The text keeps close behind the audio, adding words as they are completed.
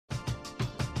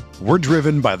We're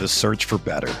driven by the search for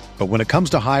better. But when it comes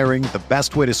to hiring, the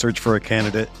best way to search for a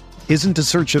candidate isn't to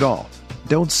search at all.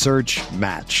 Don't search,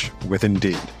 match with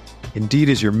Indeed. Indeed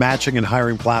is your matching and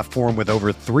hiring platform with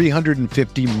over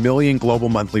 350 million global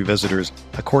monthly visitors,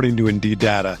 according to Indeed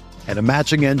data, and a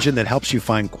matching engine that helps you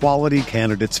find quality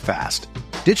candidates fast.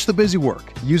 Ditch the busy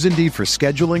work. Use Indeed for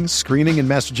scheduling, screening, and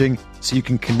messaging so you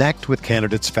can connect with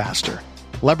candidates faster.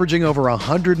 Leveraging over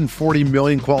 140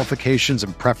 million qualifications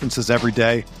and preferences every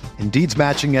day, Indeed's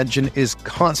matching engine is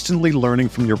constantly learning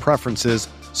from your preferences,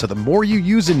 so the more you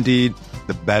use Indeed,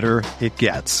 the better it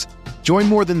gets. Join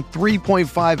more than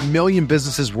 3.5 million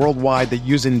businesses worldwide that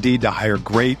use Indeed to hire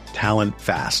great talent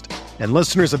fast. And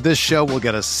listeners of this show will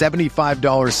get a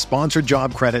 $75 sponsored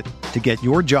job credit to get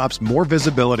your jobs more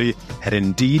visibility at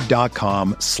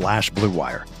Indeed.com/Blue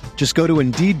Wire. Just go to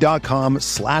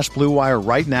Indeed.com/Blue Wire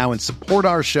right now and support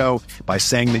our show by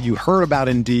saying that you heard about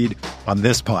Indeed on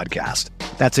this podcast.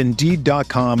 That's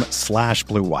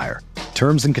Indeed.com/Blue Wire.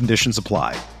 Terms and conditions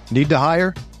apply. Need to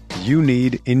hire? You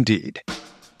need Indeed.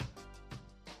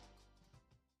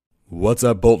 What's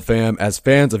up, Bolt fam? As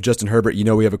fans of Justin Herbert, you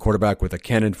know we have a quarterback with a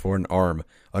cannon for an arm.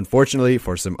 Unfortunately,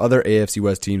 for some other AFC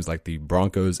West teams like the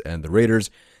Broncos and the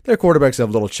Raiders, their quarterbacks have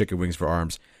little chicken wings for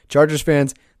arms. Chargers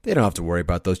fans, they don't have to worry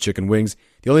about those chicken wings.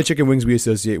 The only chicken wings we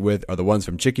associate with are the ones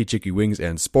from Chicky Chicky Wings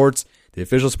and Sports, the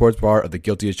official sports bar of the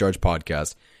Guilty as Charged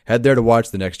podcast. Head there to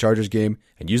watch the next Chargers game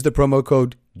and use the promo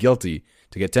code GUILTY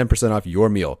to get 10% off your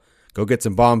meal. Go get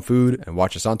some bomb food and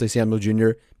watch Asante Samuel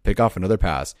Jr. pick off another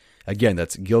pass. Again,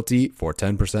 that's GUILTY for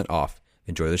 10% off.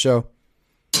 Enjoy the show.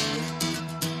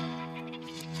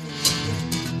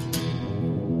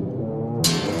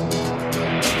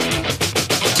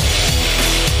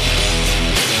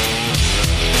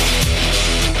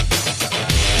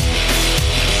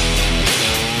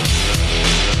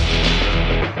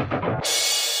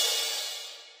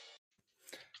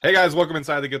 Hey guys, welcome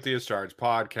inside the Guilty as Charged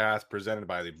podcast presented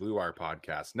by the Blue Wire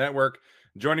Podcast Network.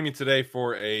 Joining me today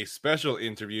for a special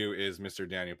interview is Mr.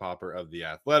 Daniel Popper of The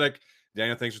Athletic.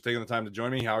 Daniel, thanks for taking the time to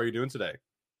join me. How are you doing today?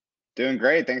 Doing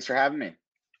great. Thanks for having me.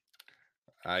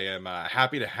 I am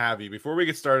happy to have you. Before we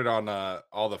get started on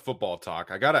all the football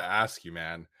talk, I got to ask you,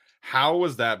 man, how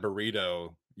was that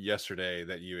burrito yesterday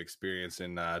that you experienced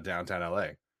in downtown LA?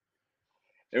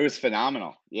 It was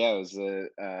phenomenal. Yeah, it was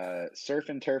a surf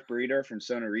and turf burrito from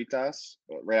Sonoritas,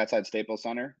 right outside Staples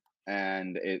Center.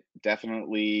 And it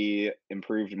definitely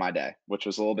improved my day, which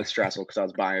was a little bit stressful because I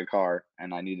was buying a car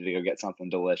and I needed to go get something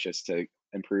delicious to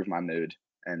improve my mood.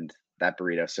 And that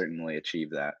burrito certainly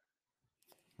achieved that.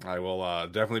 I will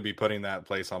definitely be putting that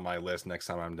place on my list next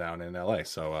time I'm down in LA.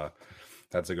 So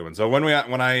that's a good one. So when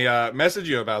I messaged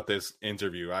you about this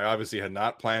interview, I obviously had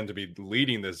not planned to be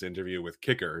leading this interview with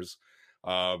kickers.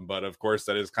 But of course,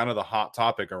 that is kind of the hot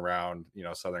topic around,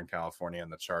 Southern California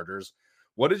and the Chargers.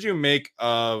 What did you make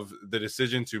of the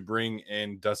decision to bring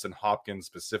in Dustin Hopkins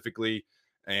specifically?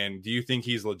 And do you think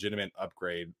he's a legitimate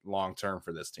upgrade long-term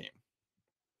for this team?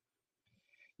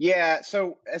 Yeah,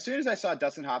 so as soon as I saw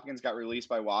Dustin Hopkins got released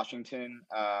by Washington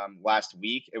last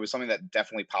week, it was something that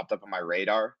definitely popped up on my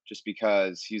radar just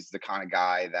because he's the kind of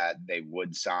guy that they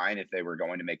would sign if they were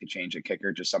going to make a change at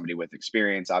kicker, just somebody with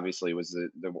experience. Obviously, was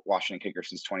the Washington kicker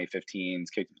since 2015,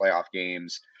 kicked playoff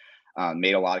games,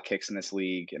 made a lot of kicks in this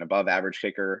league, an above average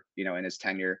kicker, in his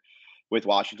tenure with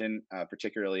Washington,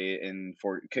 particularly in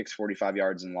kicks 45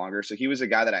 yards and longer. So he was a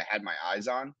guy that I had my eyes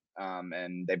on.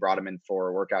 And they brought him in for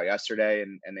a workout yesterday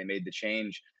and they made the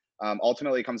change.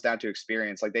 Ultimately, it comes down to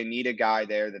experience. Like they need a guy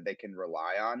there that they can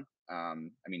rely on.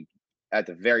 At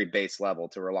the very base level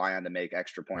to rely on to make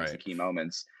extra points in key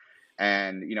moments.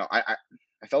 And, I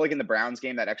felt like in the Browns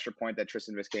game, that extra point that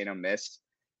Tristan Vizcaino missed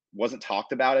wasn't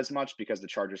talked about as much because the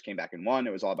Chargers came back and won.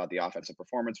 It was all about the offensive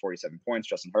performance, 47 points,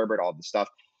 Justin Herbert, all the stuff.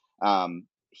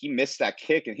 He missed that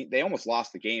kick and they almost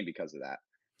lost the game because of that.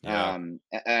 Yeah. And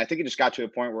I think it just got to a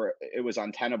point where it was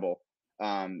untenable.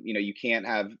 You can't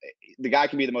have the guy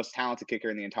can be the most talented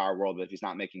kicker in the entire world, but if he's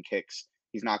not making kicks,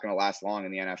 he's not going to last long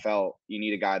in the NFL. You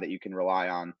need a guy that you can rely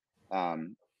on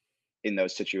in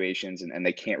those situations, and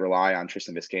they can't rely on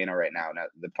Tristan Vizcaino right now. Now,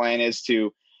 the plan is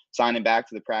to sign him back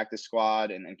to the practice squad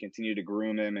and continue to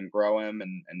groom him and grow him,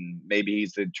 and maybe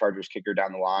he's the Chargers kicker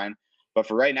down the line. But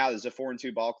for right now, there's a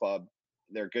 4-2 ball club.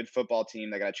 They're a good football team.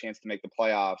 They got a chance to make the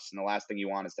playoffs. And the last thing you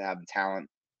want is to have the talent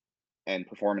and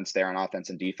performance there on offense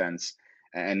and defense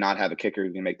and not have a kicker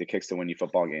who can make the kicks to win you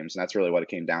football games. And that's really what it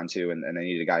came down to. And they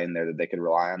needed a guy in there that they could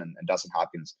rely on. And Dustin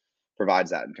Hopkins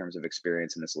provides that in terms of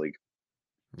experience in this league.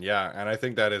 Yeah. And I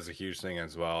think that is a huge thing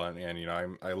as well.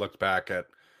 And I looked back at,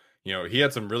 You know, he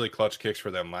had some really clutch kicks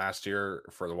for them last year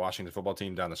for the Washington football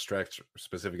team down the stretch,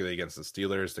 specifically against the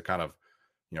Steelers, to kind of,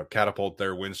 you know, catapult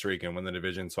their win streak and win the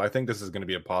division. So I think this is going to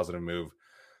be a positive move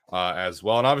as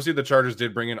well. And obviously the Chargers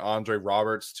did bring in Andre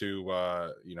Roberts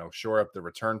to, you know, shore up the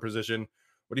return position.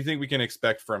 What do you think we can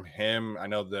expect from him? I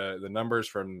know the numbers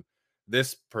from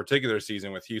this particular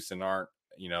season with Houston aren't,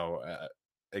 you know,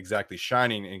 exactly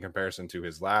shining in comparison to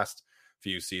his last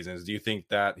few seasons. Do you think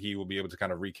that he will be able to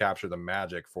kind of recapture the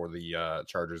magic for the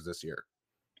Chargers this year?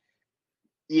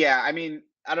 Yeah, I mean,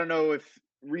 I don't know if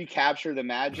recapture the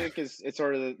magic is it's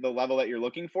sort of the level that you're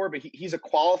looking for, but he's a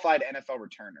qualified NFL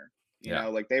returner. You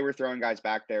know, like they were throwing guys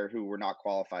back there who were not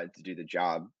qualified to do the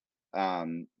job.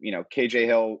 You know, KJ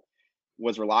Hill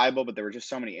was reliable, but there were just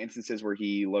so many instances where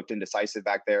he looked indecisive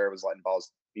back there, was letting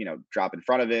balls, you know, drop in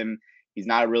front of him. He's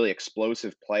not a really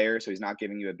explosive player, so he's not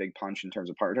giving you a big punch in terms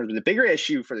of punt returns. But the bigger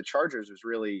issue for the Chargers was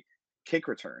really kick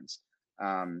returns.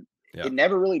 It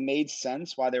never really made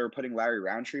sense why they were putting Larry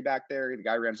Roundtree back there. The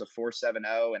guy runs a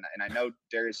 4.70, and I know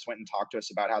Darius Swinton talked to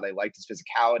us about how they liked his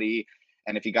physicality,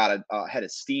 and if he got a head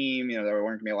of steam, you know, there weren't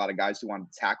going to be a lot of guys who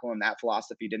wanted to tackle him. That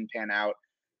philosophy didn't pan out.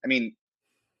 I mean,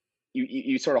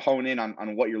 you sort of hone in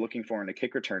on what you're looking for in a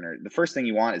kick returner. The first thing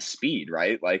you want is speed,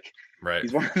 right? Like,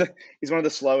 he's one of the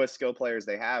slowest skill players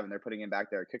they have, and they're putting him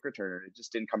back there at kick returner. It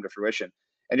just didn't come to fruition.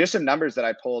 And just some numbers that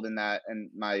I pulled in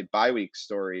my bye week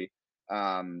story.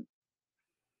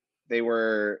 They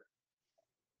were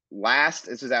last.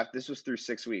 This was through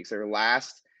 6 weeks. They were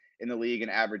last in the league in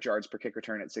average yards per kick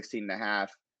return at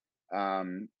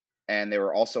 16.5. And they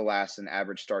were also last in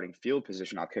average starting field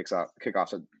position on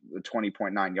kickoffs at the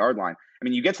 20.9 yard line. I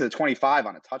mean, you get to the 25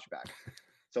 on a touchback.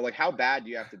 So, like, how bad do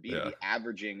you have to be to be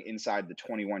averaging inside the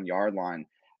 21 yard line?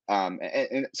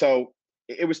 And so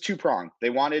it was two-pronged. They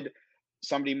wanted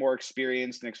somebody more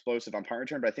experienced and explosive on punt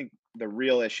return, but I think the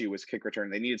real issue was kick return.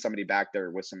 They needed somebody back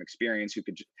there with some experience who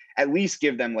could at least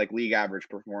give them like league average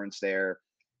performance there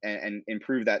and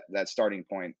improve that starting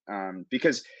point.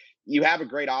 Because you have a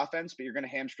great offense, but you're going to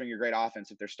hamstring your great offense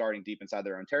if they're starting deep inside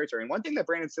their own territory. And one thing that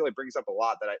Brandon Staley brings up a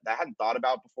lot that I hadn't thought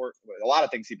about before, a lot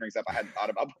of things he brings up I hadn't thought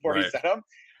about before he said them,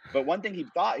 but one thing he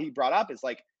brought up is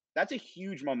like, that's a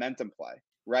huge momentum play,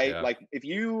 right? Like if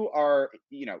you are,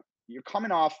 you know, you're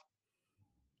coming off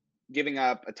giving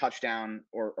up a touchdown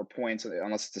or points,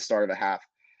 unless it's the start of a half.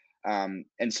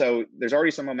 And so there's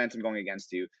already some momentum going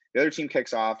against you. The other team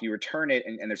kicks off, you return it,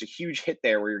 and there's a huge hit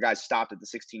there where your guys stopped at the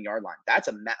 16-yard line. That's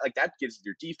that gives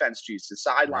your defense juice, the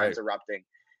sidelines erupting.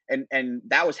 And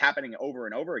that was happening over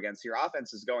and over again. So your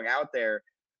offense is going out there,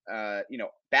 you know,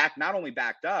 not only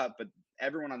backed up, but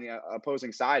everyone on the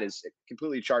opposing side is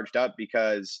completely charged up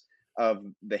because of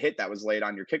the hit that was laid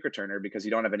on your kick returner, because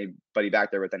you don't have anybody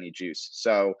back there with any juice.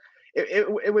 So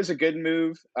it was a good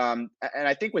move. And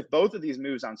I think with both of these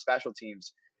moves on special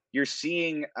teams, you're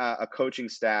seeing a coaching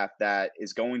staff that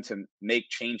is going to make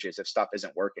changes if stuff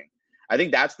isn't working. I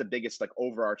think that's the biggest like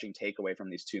overarching takeaway from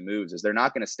these two moves is they're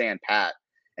not going to stand pat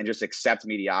and just accept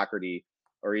mediocrity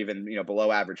or even, you know,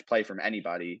 below average play from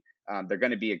anybody. They're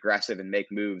going to be aggressive and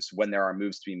make moves when there are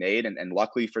moves to be made. And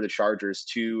luckily for the Chargers,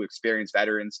 two experienced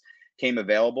veterans came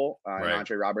available,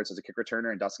 Andre Roberts as a kick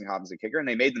returner and Dustin Hopkins as a kicker, and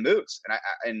they made the moves.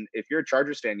 And if you're a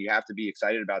Chargers fan, you have to be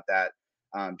excited about that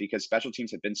because special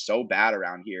teams have been so bad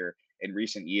around here in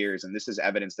recent years. And this is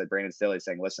evidence that Brandon Staley is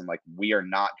saying, listen, like, we are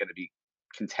not going to be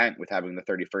content with having the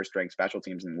 31st ranked special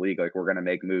teams in the league. Like, we're going to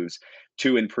make moves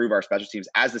to improve our special teams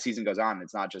as the season goes on.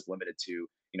 It's not just limited to,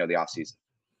 you know, the offseason.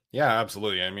 Yeah,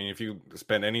 absolutely. I mean, if you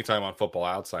spend any time on Football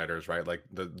Outsiders, right, like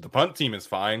the punt team is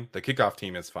fine. The kickoff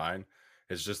team is fine.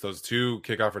 It's just those two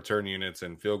kickoff return units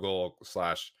and field goal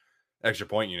 / extra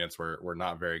point units were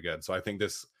not very good. So I think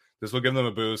this will give them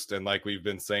a boost. And like we've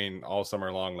been saying all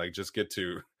summer long, like just get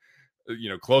to, you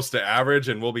know, close to average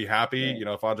and we'll be happy. Yeah. You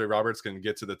know, if Andre Roberts can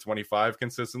get to the 25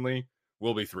 consistently,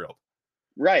 we'll be thrilled.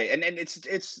 Right. And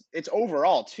it's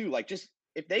overall too, like just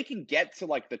if they can get to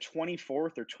like the 24th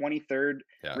or 23rd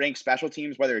ranked special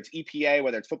teams, whether it's EPA,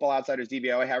 whether it's Football Outsiders,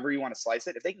 DVOA, however you want to slice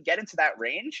it, if they can get into that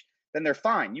range, then they're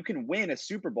fine. You can win a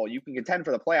Super Bowl. You can contend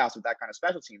for the playoffs with that kind of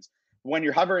special teams. When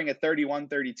you're hovering at 31,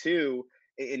 32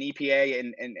 in EPA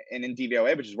and in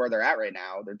DVOA, which is where they're at right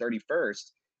now, they're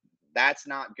 31st, that's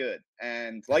not good.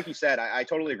 And like you said, I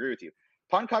totally agree with you.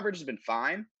 Punt coverage has been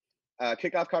fine.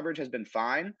 Kickoff coverage has been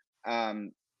fine.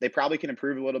 They probably can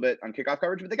improve a little bit on kickoff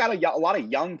coverage, but they got a lot of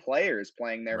young players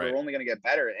playing there who are only going to get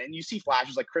better. And you see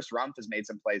flashes like Chris Rumph has made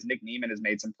some plays. Nick Neiman has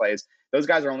made some plays. Those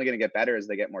guys are only going to get better as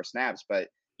they get more snaps. But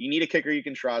you need a kicker you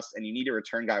can trust, and you need a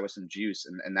return guy with some juice.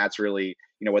 And that's really,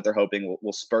 you know, what they're hoping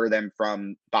will spur them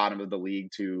from bottom of the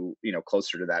league to, you know,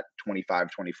 closer to that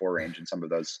 25, 24 range in some of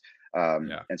those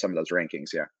in some of those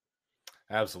rankings. Yeah.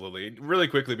 Absolutely. Really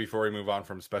quickly before we move on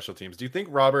from special teams, do you think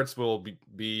Roberts will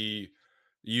be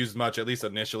used much, at least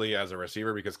initially, as a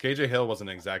receiver? Because KJ Hill wasn't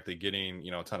exactly getting,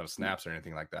 a ton of snaps or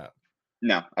anything like that.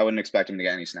 No, I wouldn't expect him to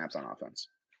get any snaps on offense.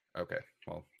 Okay,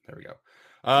 well, there we go.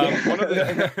 One of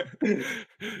the,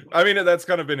 I mean, that's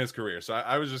kind of been his career. So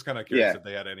I was just kind of curious if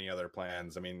they had any other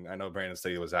plans. I mean, I know Brandon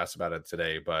Staley was asked about it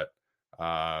today, but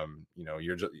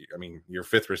your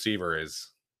fifth receiver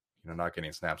is, not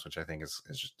getting snaps, which I think is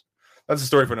just, that's a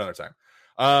story for another time.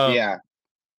 I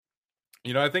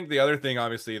think the other thing,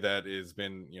 obviously, that has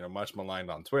been, much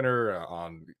maligned on Twitter,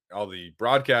 on all the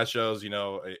broadcast shows,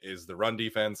 is the run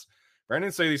defense.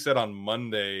 Brandon Staley said on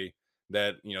Monday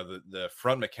that, the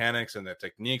front mechanics and the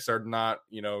techniques are not,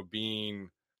 being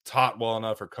taught well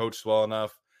enough or coached well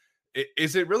enough.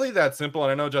 Is it really that simple?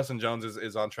 And I know Justin Jones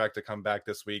is on track to come back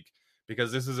this week,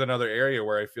 because this is another area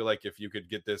where I feel like if you could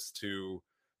get this to,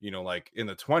 like in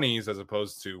the 20s as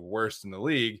opposed to worst in the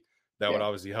league, that would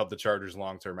obviously help the Chargers'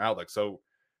 long-term outlook. So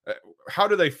how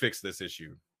do they fix this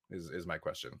issue is my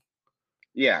question.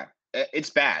 Yeah, it's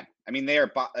bad. I mean, they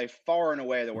are far and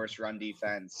away the worst run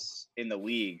defense in the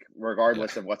league,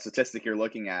 regardless of what statistic you're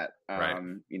looking at.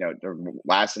 They're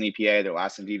last in EPA, they're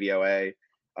last in DVOA.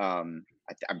 I'm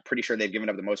pretty sure they've given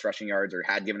up the most rushing yards, or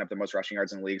had given up the most rushing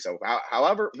yards in the league. So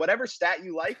however, whatever stat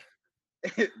you like,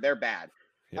 they're bad.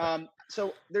 Yeah.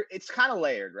 So it's kind of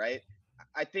layered, right?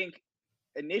 I think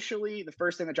initially the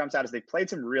first thing that jumps out is they've played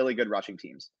some really good rushing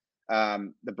teams.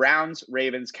 The Browns,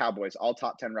 Ravens, Cowboys, all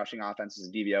top 10 rushing offenses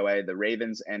in DVOA. The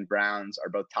Ravens and Browns are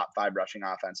both top 5 rushing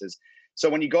offenses. So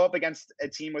when you go up against a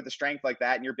team with a strength like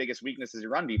that, and your biggest weakness is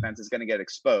your run defense, is going to get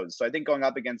exposed. So I think going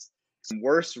up against some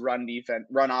worse run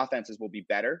offenses will be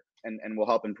better and will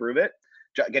help improve it.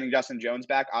 Getting Justin Jones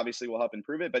back obviously will help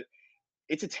improve it, but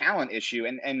it's a talent issue.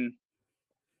 And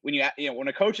when when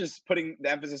a coach is putting the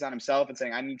emphasis on himself and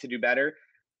saying, I need to do better,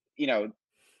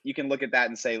 you can look at that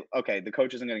and say, okay, the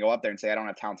coach isn't going to go up there and say, I don't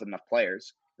have talented enough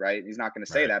players, right? He's not going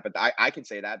to say that, but I can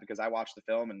say that because I watched the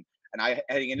film and I,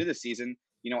 heading into the season,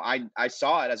 I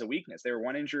saw it as a weakness. They were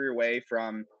one injury away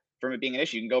from it being an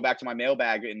issue. You can go back to my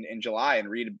mailbag in July and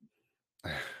read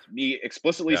me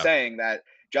explicitly saying that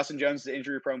Justin Jones is an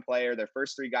injury-prone player. Their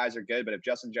first 3 guys are good, but if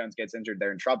Justin Jones gets injured,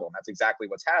 they're in trouble. And that's exactly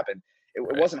what's happened.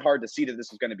 It wasn't hard to see that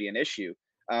this was going to be an issue.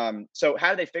 So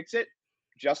how do they fix it?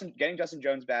 Getting Justin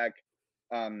Jones back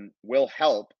will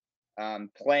help.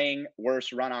 Playing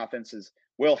worse run offenses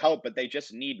will help, but they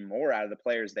just need more out of the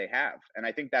players they have. And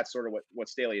I think that's sort of what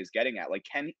Staley is getting at. Like,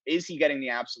 is he getting the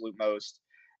absolute most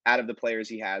out of the players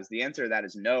he has? The answer to that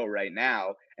is no right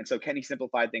now. And so can he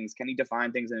simplify things? Can he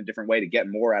define things in a different way to get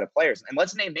more out of players? And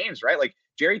let's name names, right? Like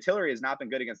Jerry Tillery has not been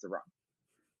good against the run.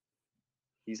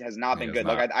 He has not been good.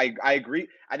 Like I agree.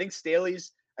 I think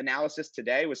Staley's analysis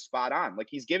today was spot on. Like,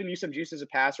 he's given you some juice as a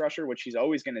pass rusher, which he's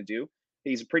always going to do.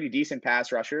 He's a pretty decent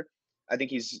pass rusher. I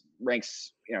think he's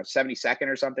ranks 72nd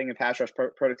or something in pass rush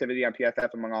productivity on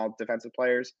PFF among all defensive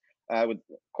players with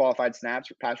qualified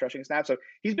snaps, pass rushing snaps. So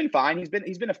he's been fine. He's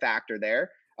been a factor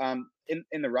there.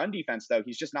 In the run defense, though,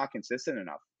 he's just not consistent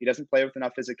enough. He doesn't play with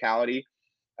enough physicality.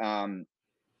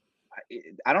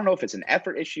 I don't know if it's an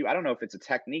effort issue. I don't know if it's a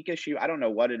technique issue. I don't know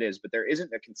what it is, but there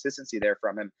isn't a consistency there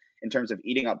from him in terms of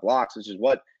eating up blocks, which is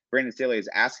what Brandon Staley is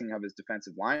asking of his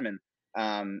defensive linemen.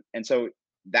 And so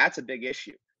that's a big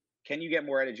issue. Can you get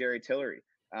more out of Jerry Tillery?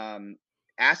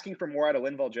 Asking for more out of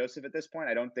Linval Joseph at this point,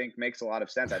 I don't think makes a lot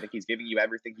of sense. I think he's giving you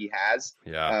everything he has.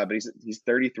 Yeah. But he's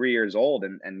 33 years old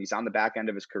and he's on the back end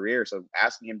of his career. So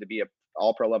asking him to be an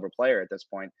all-pro level player at this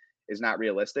point is not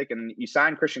realistic. And you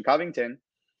signed Christian Covington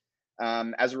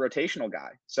as a rotational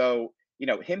guy. So,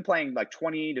 him playing like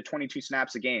 20 to 22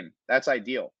 snaps a game, that's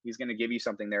ideal. He's going to give you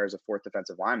something there as a fourth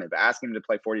defensive lineman. But asking him to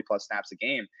play 40 plus snaps a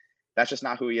game, that's just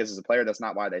not who he is as a player. That's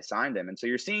not why they signed him. And so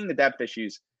you're seeing the depth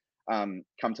issues come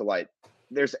to light.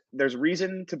 There's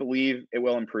reason to believe it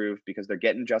will improve because they're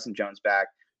getting Justin Jones back,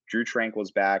 Drew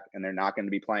Tranquill's back, and they're not going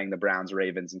to be playing the Browns,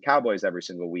 Ravens, and Cowboys every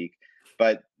single week.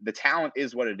 But the talent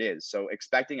is what it is. So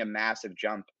expecting a massive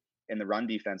jump in the run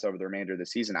defense over the remainder of the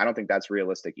season, I don't think that's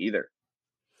realistic either.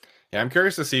 Yeah, I'm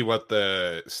curious to see what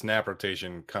the snap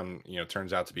rotation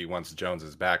turns out to be once Jones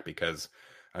is back, because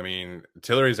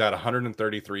Tillery's at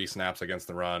 133 snaps against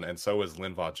the run, and so is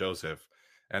Linval Joseph.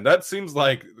 And that seems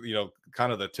like,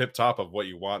 kind of the tip top of what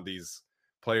you want these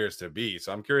players to be.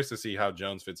 So I'm curious to see how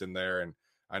Jones fits in there. And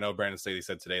I know Brandon Staley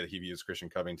said today that he views Christian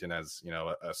Covington as,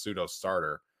 a pseudo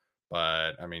starter.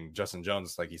 But Justin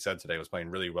Jones, like he said today, was playing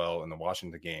really well in the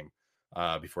Washington game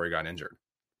before he got injured.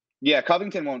 Yeah,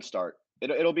 Covington won't start.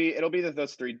 It'll be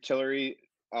those 3: Tillery,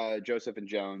 Joseph and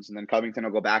Jones, and then Covington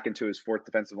will go back into his fourth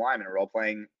defensive lineman role,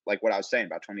 playing like what I was saying,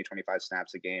 about 20, 25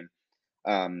 snaps a game.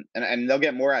 And they'll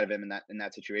get more out of him in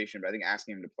that situation. But I think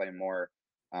asking him to play more,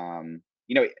 and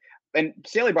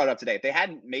Staley brought it up today. If they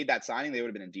hadn't made that signing, they would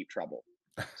have been in deep trouble.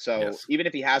 So Yes. even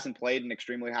if he hasn't played an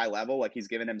extremely high level, like, he's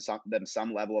given them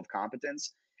some level of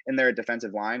competence in their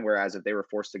defensive line. Whereas if they were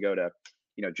forced to go to,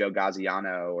 Joe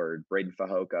Gaziano or Braden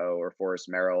Fajoko or Forrest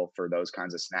Merrill for those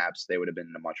kinds of snaps, they would have been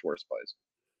in a much worse place.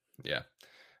 Yeah,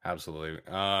 absolutely.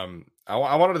 I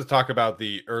wanted to talk about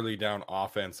the early down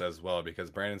offense as well,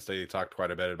 because Brandon Staley talked quite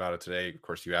a bit about it today. Of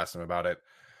course, you asked him about it.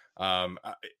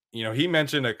 He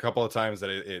mentioned a couple of times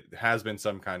that it has been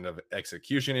some kind of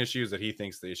execution issues, that he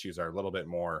thinks the issues are a little bit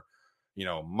more,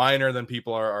 minor than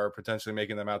people are potentially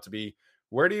making them out to be.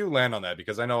 Where do you land on that?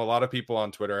 Because I know a lot of people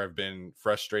on Twitter have been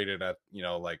frustrated at,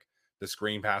 like the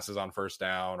screen passes on first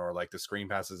down, or like the screen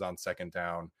passes on second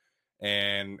down.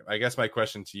 And I guess my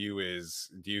question to you is,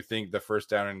 do you think the first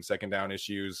down and second down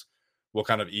issues will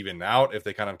kind of even out if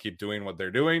they kind of keep doing what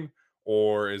they're doing?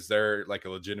 Or is there like a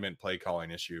legitimate play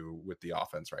calling issue with the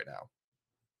offense right now?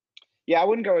 Yeah, I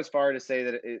wouldn't go as far to say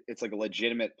that it's like a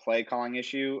legitimate play calling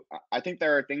issue. I think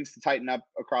there are things to tighten up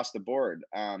across the board.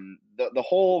 The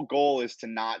whole goal is to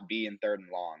not be in third and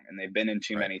long, and they've been in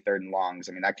too Right. many third and longs.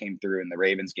 I mean, that came through in the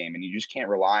Ravens game, and you just can't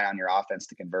rely on your offense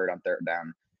to convert on third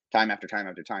down time after time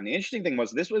after time. The interesting thing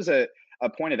was, this was a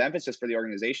point of emphasis for the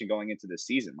organization going into this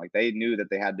season. Like, they knew that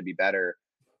they had to be better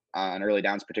on early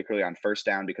downs, particularly on first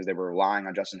down, because they were relying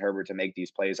on Justin Herbert to make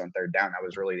these plays on third down. That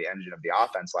was really the engine of the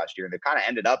offense last year. And they've kind of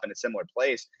ended up in a similar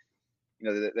place.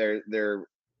 They're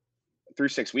through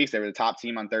 6 weeks, they were the top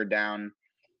team on third down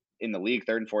in the league,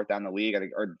 third and fourth down in the league, I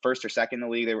think, or first or second in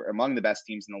the league. They were among the best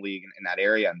teams in the league in that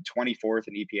area, and 24th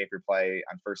in EPA per play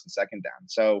on first and second down.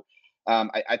 So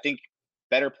I think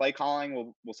better play calling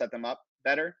will set them up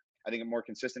better. I think a more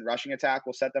consistent rushing attack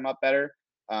will set them up better.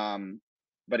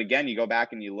 But again, you go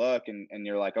back and you look, and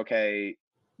you're like, okay,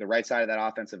 the right side of that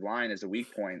offensive line is a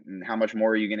weak point. And how much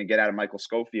more are you going to get out of Michael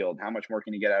Schofield? How much more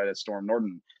can you get out of Storm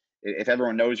Norton? If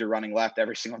everyone knows you're running left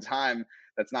every single time,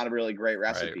 that's not a really great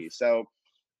recipe. Right. So,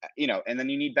 and then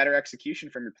you need better execution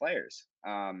from your players.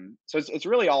 So it's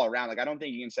really all around. Like, I don't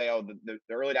think you can say, oh, the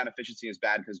early down efficiency is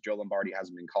bad because Joe Lombardi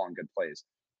hasn't been calling good plays.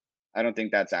 I don't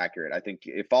think that's accurate. I think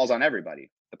it falls on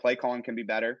everybody. The play calling can be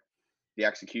better. The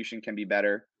execution can be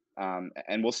better.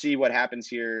 And we'll see what happens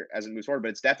here as it moves forward. But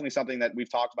it's definitely something that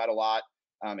we've talked about a lot.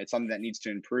 It's something that needs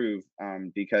to improve,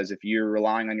 because if you're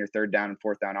relying on your third down and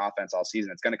fourth down offense all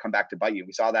season, it's going to come back to bite you.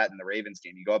 We saw that in the Ravens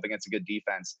game. You go up against a good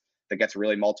defense that gets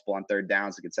really multiple on third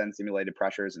downs, that can send simulated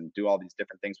pressures and do all these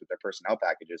different things with their personnel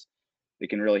packages. It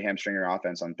can really hamstring your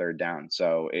offense on third down.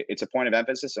 So it's a point of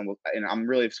emphasis, and I'm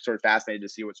really sort of fascinated to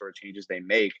see what sort of changes they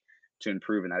make to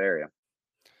improve in that area.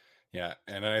 Yeah,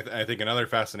 and I think another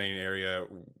fascinating area,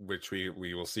 which we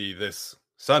will see this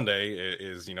Sunday,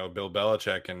 is Bill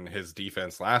Belichick and his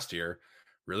defense last year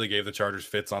really gave the Chargers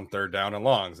fits on third down and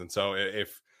longs. And so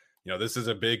if this is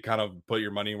a big kind of put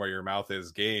your money where your mouth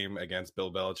is game against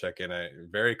Bill Belichick in a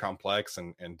very complex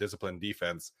and disciplined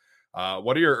defense.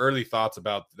 What are your early thoughts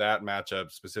about that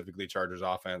matchup, specifically Chargers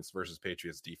offense versus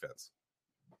Patriots defense?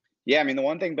 Yeah, I mean, the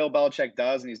one thing Bill Belichick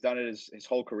does, and he's done it his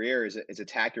whole career, is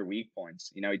attack your weak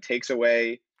points. He takes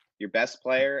away your best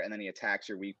player, and then he attacks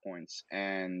your weak points.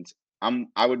 And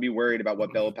I would be worried about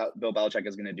what Bill Belichick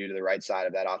is going to do to the right side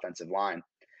of that offensive line.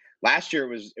 Last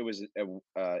year it was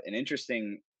an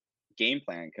interesting game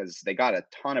plan, because they got a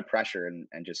ton of pressure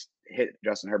and just hit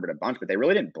Justin Herbert a bunch, but they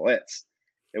really didn't blitz.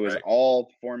 It was Right.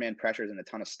 all four-man pressures and a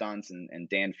ton of stunts, and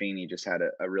Dan Feeney just had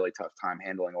a really tough time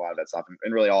handling a lot of that stuff,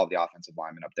 and really all of the offensive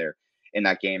linemen up there in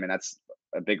that game. And that's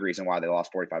a big reason why they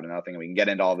lost 45-0. And we can get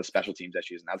into all the special teams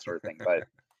issues and that sort of thing. But,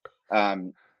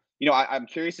 I'm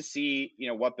curious to see,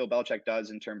 what Bill Belichick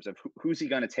does in terms of who's he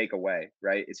going to take away,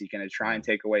 right? Is he going to try and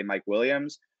take away Mike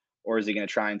Williams, or is he going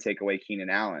to try and take away Keenan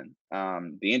Allen?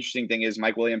 The interesting thing is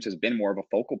Mike Williams has been more of a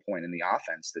focal point in the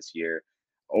offense this year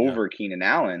over Keenan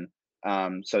Allen.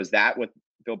 So is that what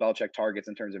Bill Belichick targets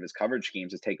in terms of his coverage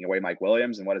schemes, is taking away Mike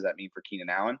Williams? And what does that mean for Keenan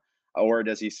Allen? Or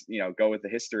does he, go with the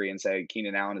history and say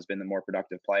Keenan Allen has been the more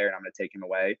productive player and I'm going to take him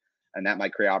away? And that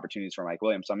might create opportunities for Mike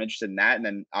Williams. So I'm interested in that. And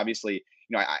then obviously,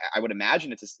 I would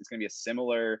imagine it's going to be a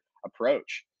similar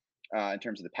approach in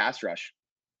terms of the pass rush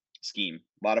scheme.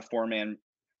 A lot of four-man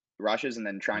rushes, and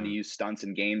then trying to use stunts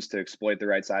and games to exploit the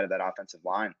right side of that offensive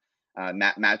line.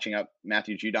 Matching up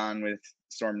Matthew Judon with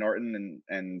Storm Norton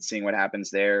and seeing what happens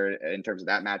there in terms of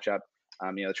that matchup.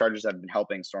 The Chargers have been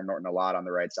helping Storm Norton a lot on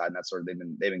the right side, and that's sort of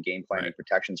they've been game planning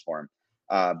protections for him.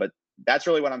 But that's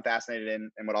really what I'm fascinated in,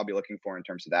 and what I'll be looking for in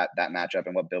terms of that matchup,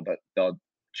 and what Bill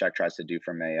Belichick tries to do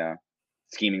from a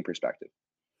scheming perspective.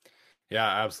 Yeah,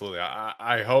 absolutely.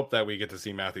 I hope that we get to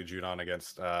see Matthew Judon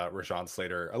against Rashawn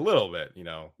Slater a little bit.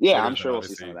 Yeah, Slater's I'm sure we'll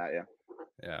see some of that.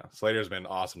 Yeah, Slater's been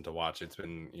awesome to watch. It's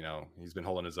been, he's been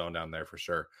holding his own down there for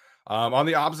sure. On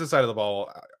the opposite side of the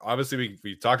ball, obviously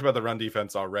we talked about the run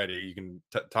defense already. You can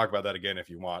talk about that again if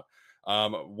you want.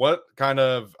 What kind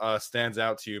of stands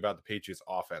out to you about the Patriots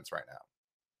offense right now?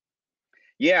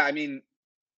 Yeah, I mean,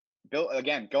 Bill,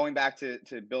 again, going back to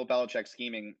Bill Belichick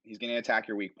scheming, he's going to attack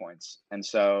your weak points. And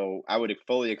so I would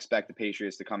fully expect the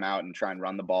Patriots to come out and try and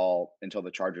run the ball until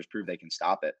the Chargers prove they can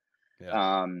stop it.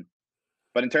 Yeah.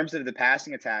 But in terms of the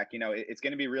passing attack, it's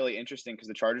going to be really interesting because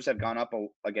the Chargers have gone up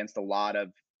against a lot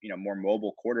of, more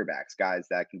mobile quarterbacks, guys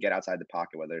that can get outside the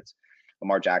pocket, whether it's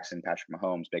Lamar Jackson, Patrick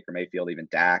Mahomes, Baker Mayfield, even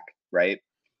Dak, right?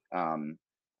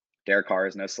 Derek Carr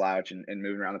is no slouch and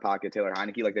moving around the pocket. Taylor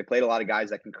Heineke, like they played a lot of guys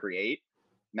that can create.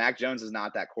 Mac Jones is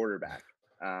not that quarterback.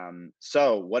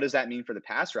 So what does that mean for the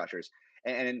pass rushers?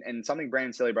 And something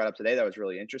Brandon Staley brought up today that was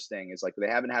really interesting is like they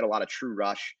haven't had a lot of true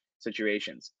rush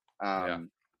situations.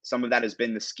 Some of that has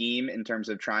been the scheme in terms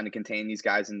of trying to contain these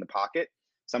guys in the pocket.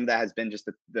 Some of that has been just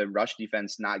the rush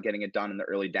defense not getting it done in the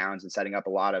early downs and setting up a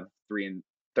lot of 3rd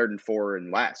and 4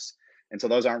 and less. And so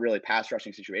those aren't really pass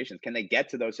rushing situations. Can they get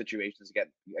to those situations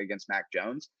against Mac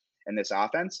Jones and this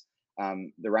offense?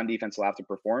 The run defense will have to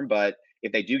perform, but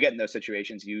if they do get in those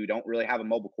situations, you don't really have a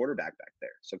mobile quarterback back there.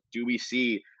 So do we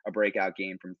see a breakout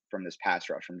game from this pass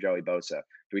rush from Joey Bosa?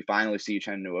 Do we finally see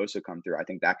Uchenna Nwosu come through? I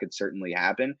think that could certainly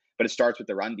happen, but it starts with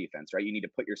the run defense, right? You need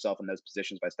to put yourself in those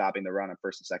positions by stopping the run on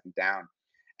 1st and 2nd down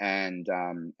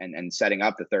and setting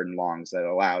up the 3rd and longs that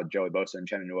allow Joey Bosa and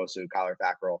Uchenna Nwosu, Kyler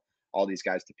Fackrell, all these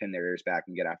guys to pin their ears back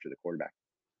and get after the quarterback.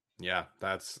 Yeah,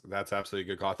 that's absolutely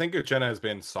a good call. I think Uchenna has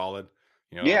been solid.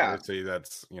 Obviously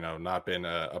that's, not been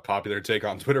a popular take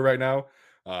on Twitter right now.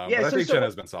 But I think Uchenna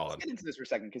has been solid. Let's get into this for a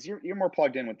second because you're more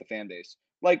plugged in with the fan base.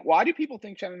 Like, why do people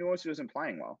think Uchenna Nwosu isn't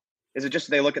playing well? Is it just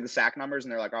they look at the sack numbers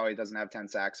and they're like, oh, he doesn't have 10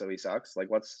 sacks, so he sucks? Like,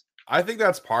 I think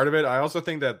that's part of it. I also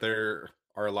think that there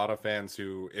are a lot of fans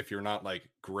who, if you're not like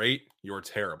great, you're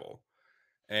terrible.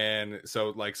 And so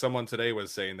like someone today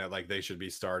was saying that like they should be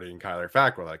starting Kyler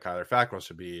Fackrell, like Kyler Fackrell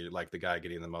should be like the guy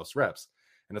getting the most reps.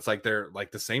 And it's like they're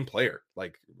like the same player.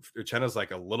 Like Uchenna's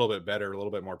like a little bit better, a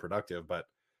little bit more productive, but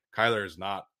Kyler is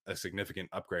not a significant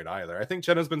upgrade either. I think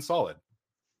Uchenna's been solid.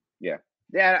 Yeah.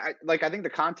 I think the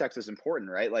context is important,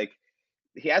 right? Like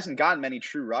he hasn't gotten many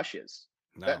true rushes.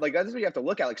 No. That's what you have to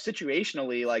look at. Like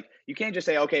situationally, like you can't just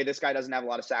say, okay, this guy doesn't have a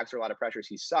lot of sacks or a lot of pressures,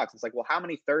 he sucks. It's like, well, how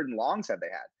many 3rd and longs have they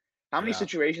had? How many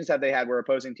situations have they had where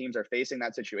opposing teams are facing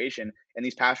that situation and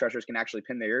these pass rushers can actually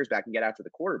pin their ears back and get after the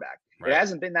quarterback? Right. It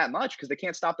hasn't been that much because they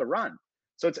can't stop the run.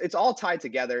 So it's all tied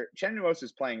together. Uchenna Nwosu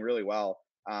is playing really well.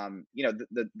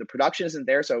 The production isn't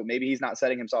there, so maybe he's not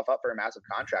setting himself up for a massive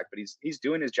contract, but he's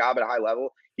doing his job at a high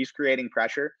level. He's creating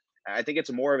pressure. I think it's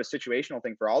more of a situational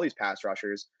thing for all these pass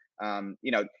rushers.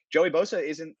 Joey Bosa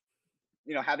isn't,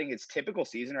 having his typical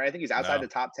season, right? I think he's outside the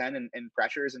top 10 in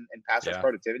pressures and pass rush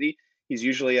productivity. He's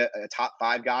usually a top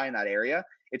 5 guy in that area.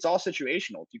 It's all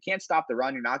situational. If you can't stop the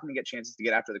run, you're not going to get chances to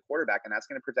get after the quarterback, and that's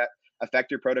going to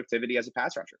affect your productivity as a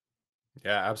pass rusher.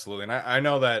 Yeah, absolutely. And I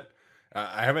know that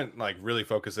I haven't like really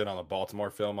focused in on the Baltimore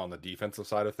film on the defensive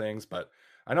side of things, but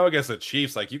I know against the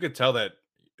Chiefs, like you could tell that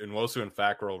Nwosu and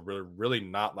Fackrell were really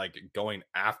not like going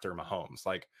after Mahomes.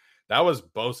 Like that was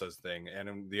Bosa's thing.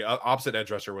 And the opposite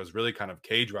edge rusher was really kind of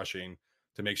cage rushing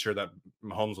to make sure that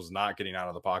Mahomes was not getting out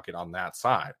of the pocket on that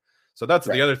side. So that's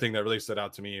the other thing that really stood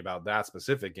out to me about that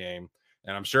specific game.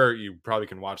 And I'm sure you probably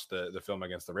can watch the film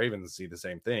against the Ravens and see the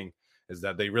same thing, is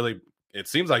that they really, it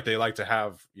seems like they like to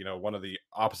have, one of the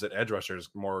opposite edge rushers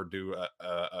more do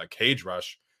a cage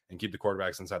rush and keep the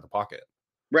quarterbacks inside the pocket.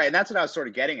 Right. And that's what I was sort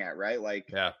of getting at, right? Like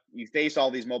you face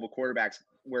all these mobile quarterbacks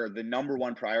where the number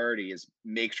one priority is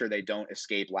make sure they don't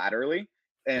escape laterally.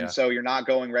 And so you're not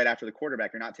going right after the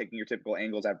quarterback. You're not taking your typical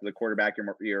angles after the quarterback.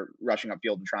 You're rushing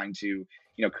upfield and trying to,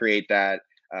 create that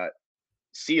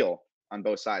seal on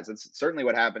both sides. That's certainly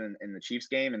what happened in the Chiefs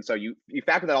game. And so you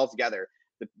factor that all together,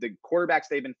 the quarterbacks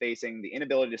they've been facing, the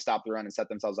inability to stop the run and set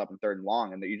themselves up in 3rd and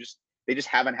long, and that they just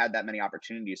haven't had that many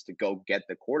opportunities to go get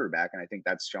the quarterback. And I think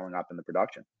that's showing up in the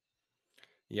production.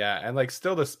 Yeah. And like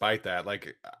still despite that,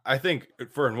 like I think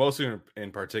for Nwosu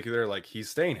in particular, like he's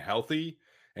staying healthy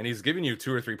and he's giving you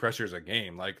 2 or 3 pressures a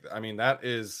game. Like, I mean, that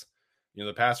is,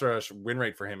 the pass rush win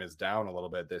rate for him is down a little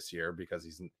bit this year because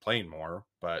he's playing more,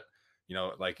 but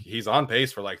like he's on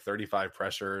pace for like 35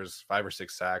 pressures, 5 or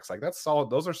 6 sacks. Like that's solid.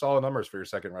 Those are solid numbers for your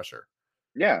second rusher.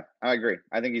 Yeah, I agree.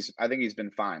 I think he's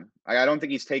been fine. I don't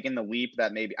think he's taken the leap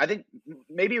that I think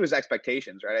maybe it was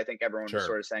expectations, right? I think everyone was Sure.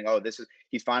 sort of saying, "Oh,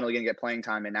 he's finally going to get playing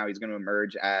time, and now he's going to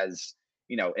emerge as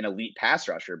an elite pass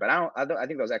rusher." But I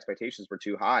think those expectations were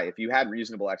too high. If you had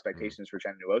reasonable expectations for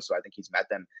Chen Nwosu, I think he's met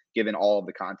them given all of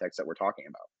the context that we're talking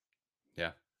about.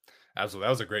 Yeah, absolutely.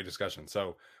 That was a great discussion.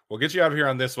 So we'll get you out of here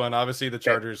on this one. Obviously, the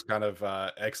Chargers kind of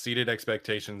exceeded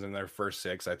expectations in their first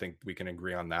 6. I think we can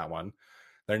agree on that one.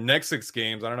 Their next 6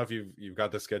 games, I don't know if you've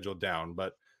got the schedule down,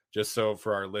 but just so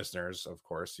for our listeners, of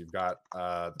course, you've got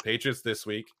the Patriots this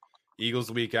week, Eagles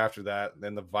the week after that,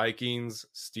 then the Vikings,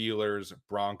 Steelers,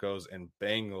 Broncos, and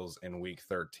Bengals in week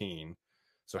 13.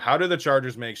 So how do the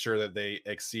Chargers make sure that they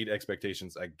exceed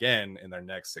expectations again in their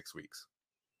next 6 weeks?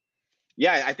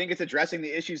 Yeah, I think it's addressing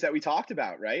the issues that we talked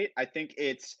about, right? I think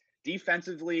it's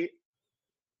defensively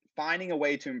finding a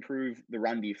way to improve the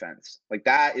run defense. Like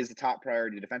that is the top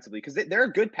priority defensively because they're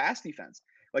a good pass defense.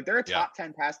 Like they're a top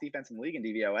 10 pass defense in the league in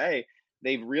DVOA.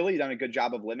 They've really done a good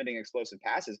job of limiting explosive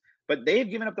passes, but they've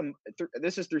given up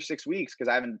this is through 6 weeks because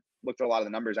I haven't looked at a lot of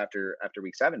the numbers after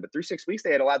week 7, but through 6 weeks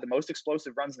they had allowed the most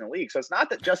explosive runs in the league. So it's not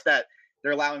that just that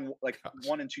they're allowing like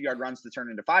 1 and 2 yard runs to turn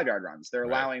into 5 yard runs. They're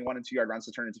allowing 1 and 2 yard runs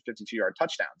to turn into 52-yard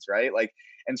touchdowns, right? Like,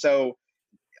 and so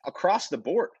across the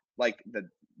board, like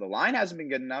the line hasn't been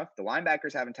good enough. The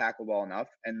linebackers haven't tackled well enough,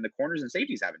 and the corners and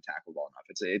safeties haven't tackled well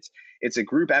enough. It's a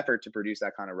group effort to produce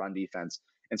that kind of run defense,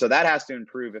 and so that has to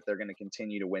improve if they're going to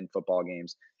continue to win football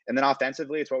games. And then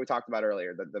offensively, it's what we talked about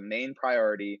earlier. The main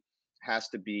priority has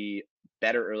to be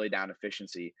better early down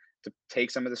efficiency to take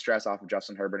some of the stress off of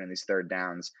Justin Herbert in these third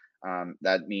downs.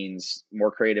 That means more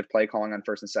creative play calling on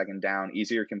first and second down,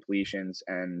 easier completions,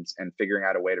 and figuring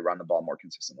out a way to run the ball more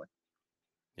consistently.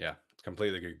 Yeah,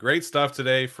 completely agree. Great stuff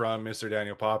today from Mr.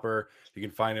 Daniel Popper. You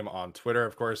can find him on Twitter.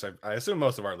 Of course, I assume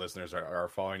most of our listeners are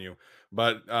following you.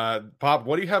 But Pop,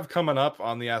 what do you have coming up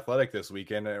on The Athletic this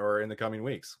weekend or in the coming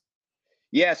weeks?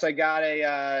 Yes, I got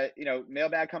a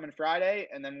mailbag coming Friday,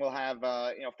 and then we'll have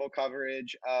full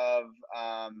coverage of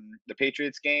the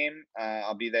Patriots game.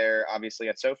 I'll be there obviously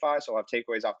at SoFi, so I'll have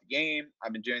takeaways off the game.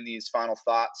 I've been doing these final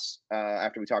thoughts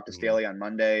after we talked to Staley on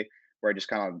Monday, where I just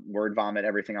kind of word vomit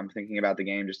everything I'm thinking about the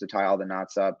game just to tie all the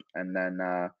knots up, and then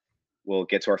we'll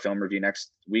get to our film review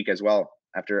next week as well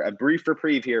after a brief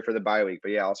reprieve here for the bye week.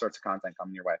 But yeah, all sorts of content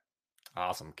coming your way.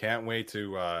 Awesome. Can't wait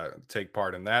to take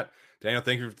part in that. Daniel,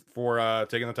 thank you for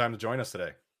taking the time to join us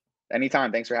today.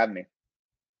 Anytime. Thanks for having me.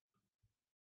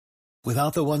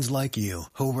 Without the ones like you,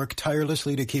 who work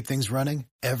tirelessly to keep things running,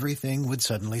 everything would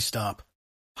suddenly stop.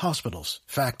 Hospitals,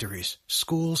 factories,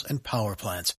 schools, and power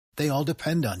plants, they all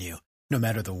depend on you. No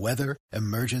matter the weather,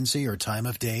 emergency, or time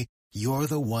of day, you're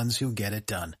the ones who get it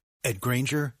done. At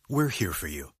Grainger, we're here for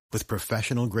you with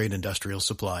professional-grade industrial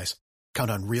supplies. Count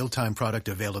on real-time product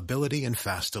availability and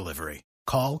fast delivery.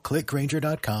 Call, click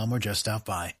Grainger.com, or just stop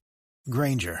by.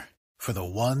 Grainger, for the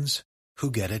ones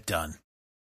who get it done.